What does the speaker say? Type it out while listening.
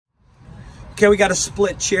Okay, we got a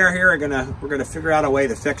split chair here. We're gonna figure out a way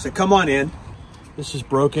to fix it. Come on in. This is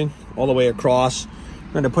broken all the way across.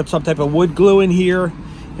 We're gonna put some type of wood glue in here,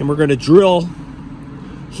 and we're gonna drill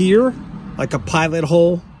here like a pilot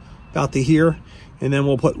hole about to here, and then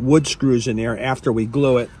we'll put wood screws in there after we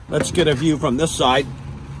glue it. Let's get a view from this side.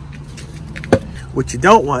 What you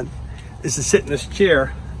don't want is to sit in this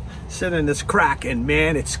chair, sit in this crack, and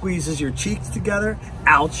man, it squeezes your cheeks together.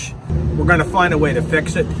 Ouch. We're gonna find a way to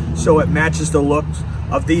fix it so it matches the looks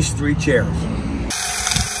of these 3 chairs.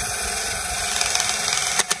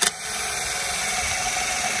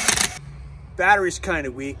 Battery's kind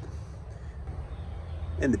of weak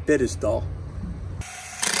and the bit is dull.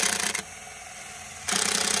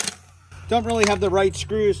 Don't really have the right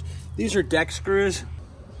screws. These are deck screws.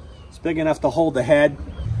 It's big enough to hold the head.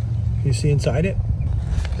 You see inside it?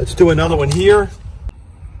 Let's do another one here.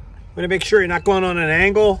 I'm gonna make sure you're not going on an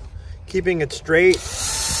angle, keeping it straight.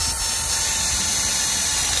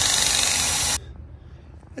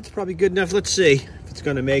 That's probably good enough. Let's see if it's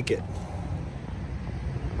gonna make it.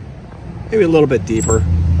 Maybe a little bit deeper.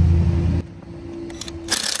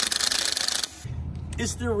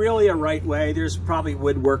 Is there really a right way? There's probably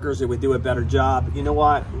woodworkers that would do a better job. You know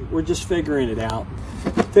what? We're just figuring it out.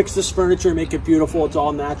 Fix this furniture, make it beautiful. It's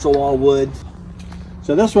all natural, all wood.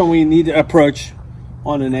 So this one we need to approach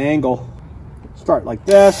on an angle. Start like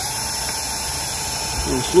this,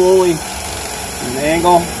 and slowly, an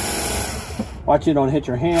angle. Watch you don't hit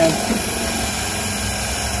your hand.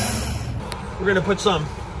 We're gonna put some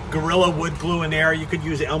Gorilla wood glue in there. You could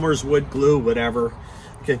use Elmer's wood glue, whatever.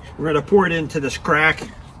 Okay, we're gonna pour it into this crack.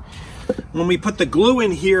 When we put the glue in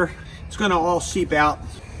here, it's gonna all seep out.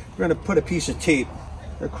 We're gonna put a piece of tape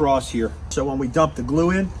across here. So when we dump the glue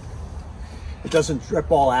in, it doesn't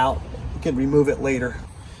drip all out. You can remove it later.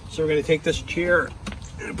 So we're gonna take this chair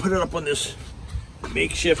and put it up on this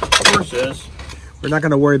makeshift horses. We're not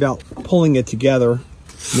gonna worry about pulling it together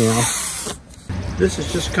now. This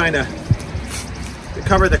is just kind of to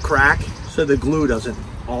cover the crack so the glue doesn't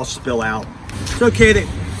all spill out. It's okay that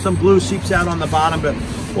some glue seeps out on the bottom, but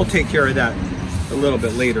we'll take care of that a little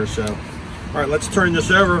bit later. So, all right, let's turn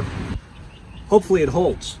this over. Hopefully it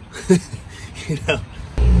holds. You know,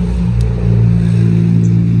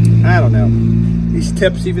 I don't know. These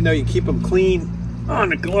tips, even though you keep them clean on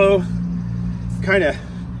the glue, kind of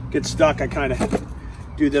get stuck. I kind of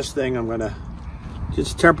do this thing. I'm gonna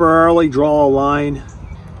just temporarily draw a line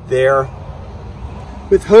there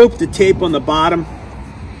with hope the tape on the bottom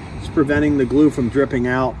is preventing the glue from dripping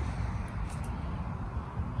out.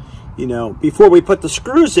 You know, before we put the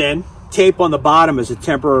screws in, tape on the bottom is a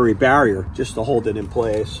temporary barrier just to hold it in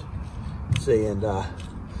place. See, and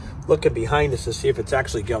looking behind us to see if it's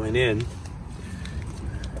actually going in.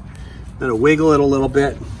 I'm gonna wiggle it a little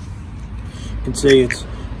bit. You can see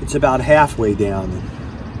it's about halfway down.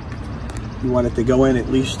 You want it to go in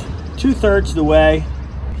at least 2/3 the way,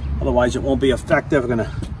 otherwise it won't be effective. I'm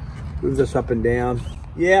gonna move this up and down.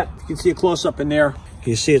 Yeah, you can see a close up in there.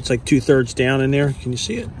 Can you see it's like 2/3 down in there? Can you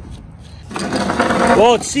see it?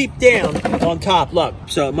 Well, it's seeped down on top, look,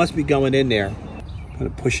 so it must be going in there. I'm gonna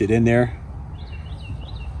push it in there.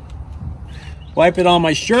 Wipe it on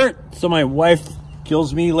my shirt so my wife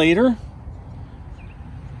kills me later.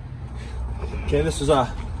 Okay, this is a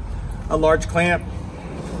large clamp.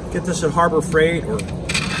 Get this at Harbor Freight or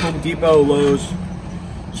Home Depot, Lowe's.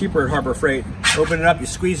 Cheaper at Harbor Freight. Open it up, you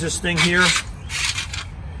squeeze this thing here.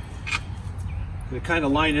 You kind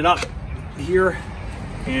of line it up here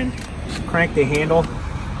and crank the handle.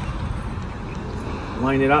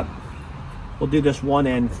 Line it up. We'll do this one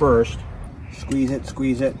end first. Squeeze it,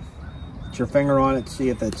 squeeze it. Put your finger on it, see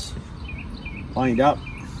if it's lined up.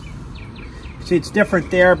 See, it's different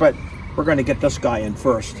there, but we're going to get this guy in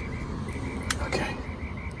first. Okay.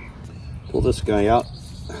 Pull this guy out.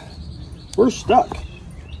 We're stuck.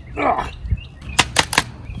 Ugh.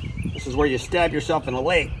 This is where you stab yourself in the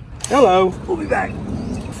leg. Hello, we'll be back.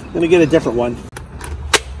 I'm gonna get a different one.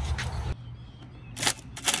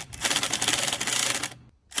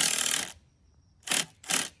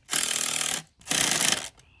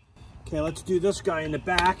 Okay, let's do this guy in the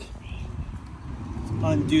back.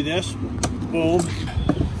 Undo this, boom.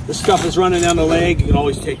 This stuff is running down the leg. You can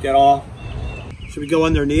always take that off. Should we go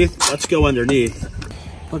underneath? Let's go underneath.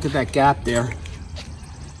 Look at that gap there.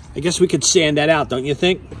 I guess we could sand that out, don't you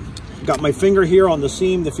think? Got my finger here on the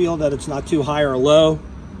seam to feel that it's not too high or low.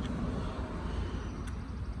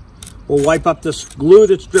 We'll wipe up this glue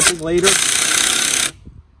that's dripping later.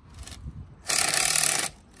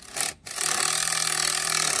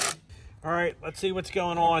 All right, let's see what's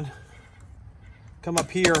going on. Come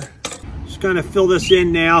up here. Just gonna fill this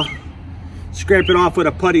in now. Scrape it off with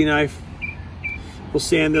a putty knife. We'll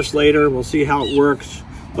sand this later. We'll see how it works.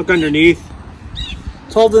 Look underneath.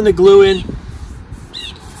 It's holding the glue in.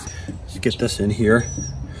 Let's get this in here.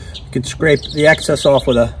 You can scrape the excess off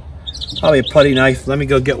with probably a putty knife. Let me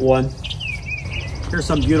go get one. Here's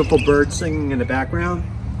some beautiful birds singing in the background.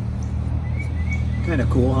 Kind of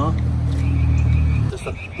cool, huh?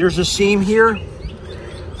 There's a seam here.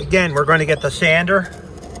 Again, we're going to get the sander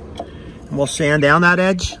and we'll sand down that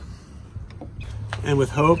edge. And with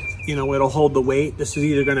hope, you know, it'll hold the weight. This is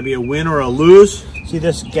either going to be a win or a lose. See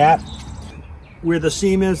this gap where the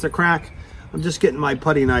seam is, the crack? I'm just getting my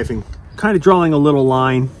putty knife and kind of drawing a little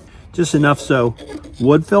line, just enough so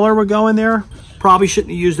wood filler would go in there. Probably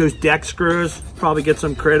shouldn't have used those deck screws. Probably get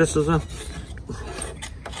some criticism.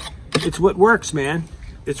 It's what works, man.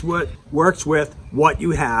 It's what works with what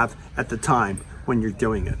you have at the time when you're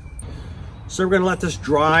doing it. So we're gonna let this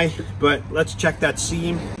dry, but let's check that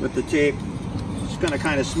seam with the tape. Just gonna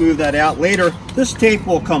kind of smooth that out. Later, this tape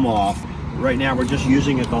will come off. Right now, we're just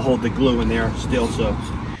using it to hold the glue in there still, so.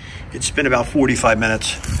 It's been about 45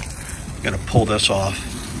 minutes. I'm gonna pull this off.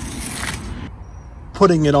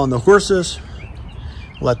 Putting it on the horses,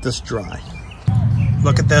 let this dry.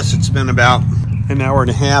 Look at this, it's been about an hour and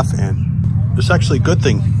a half, and it's actually a good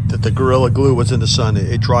thing that the Gorilla Glue was in the sun.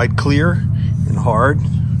 It dried clear and hard,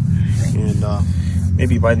 and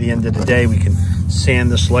maybe by the end of the day we can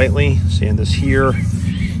sand this lightly, sand this here,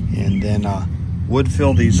 and then wood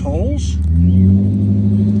fill these holes.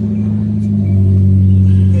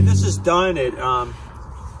 Okay, this is done.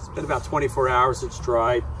 It's been about 24 hours. It's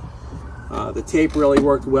dried. The tape really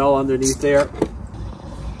worked well underneath there.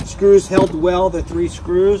 Screws held well, the 3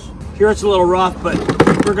 screws. Here it's a little rough, but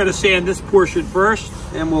we're gonna sand this portion first,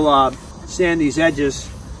 and we'll sand these edges.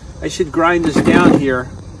 I should grind this down here,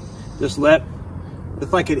 this lip,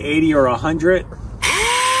 with like an 80 or 100.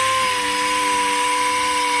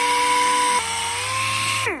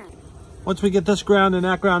 Once we get this ground and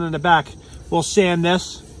that ground in the back, we'll sand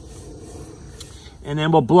this, and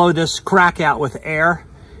then we'll blow this crack out with air,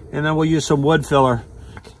 and then we'll use some wood filler.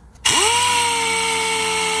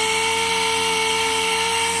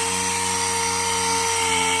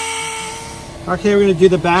 Okay, we're gonna do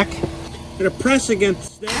the back. Gonna press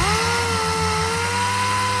against this.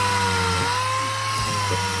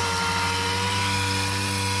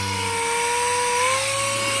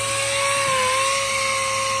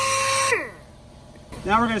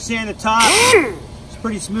 Now we're gonna sand the top. It's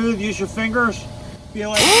pretty smooth, use your fingers.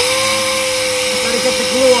 Feel it. You gotta get the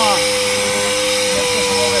glue off. Make this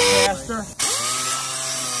a little bit faster.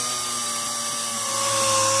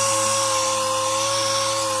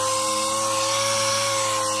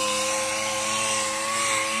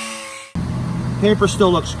 Paper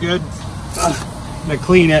still looks good. I'm gonna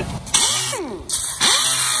clean it.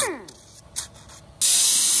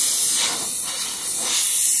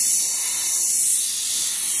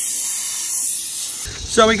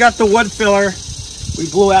 So we got the wood filler. We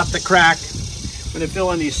blew out the crack. I'm gonna fill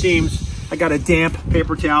in these seams. I got a damp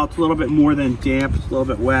paper towel. It's a little bit more than damp, it's a little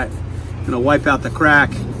bit wet. I'm gonna wipe out the crack.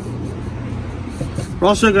 We're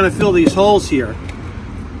also gonna fill these holes here,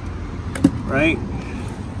 right?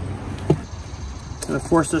 Gonna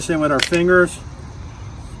force this in with our fingers.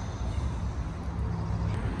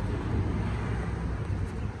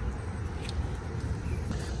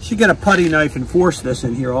 Should get a putty knife and force this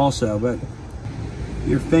in here also, but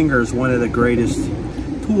your finger is one of the greatest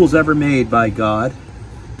tools ever made by God.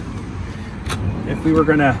 If we were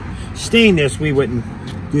gonna stain this, we wouldn't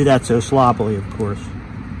do that so sloppily, of course.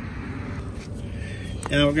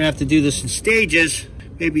 Now we're gonna have to do this in stages,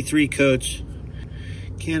 maybe 3 coats.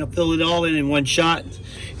 Can't fill it all in one shot.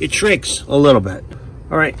 It shrinks a little bit.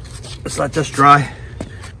 All right, let's let this dry.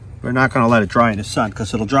 We're not gonna let it dry in the sun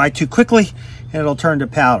because it'll dry too quickly and it'll turn to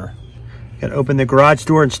powder. Gotta open the garage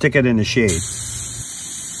door and stick it in the shade.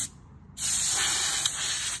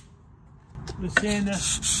 Let's sand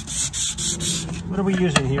this. What are we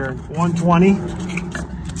using here? 120. I'm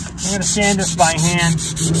gonna sand this by hand.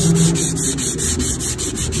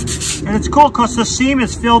 And it's cool because the seam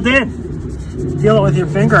is filled in. Feel it with your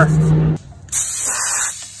finger. I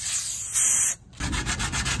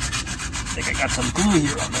think I got some glue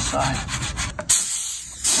here on the side.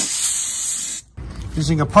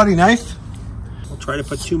 Using a putty knife. We'll try to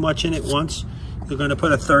put too much in at once. We're going to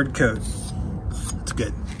put a 3rd coat. That's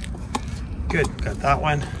good. Good. Got that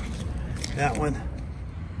one. That one.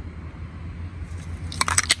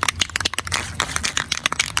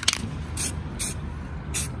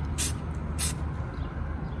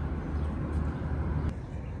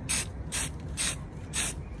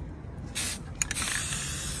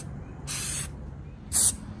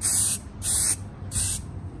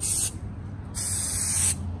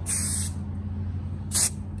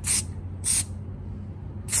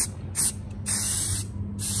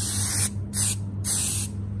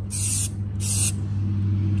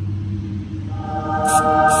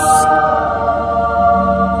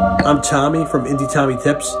 I'm Tommy from Indie Tommy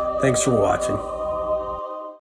Tips. Thanks for watching.